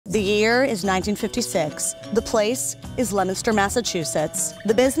The year is 1956. The place is Leominster, Massachusetts.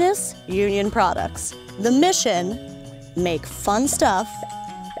 The business, Union Products. The mission, make fun stuff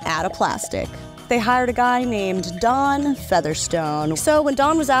out of plastic. They hired a guy named Don Featherstone. So when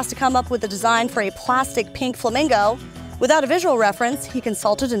Don was asked to come up with a design for a plastic pink flamingo, without a visual reference, he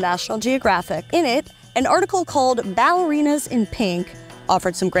consulted a National Geographic. In it, an article called Ballerinas in Pink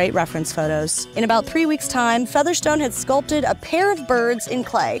offered some great reference photos. In about 3 weeks' time, Featherstone had sculpted a pair of birds in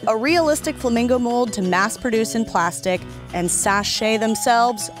clay, a realistic flamingo mold to mass produce in plastic, and sashay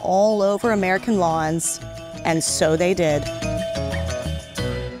themselves all over American lawns. And so they did.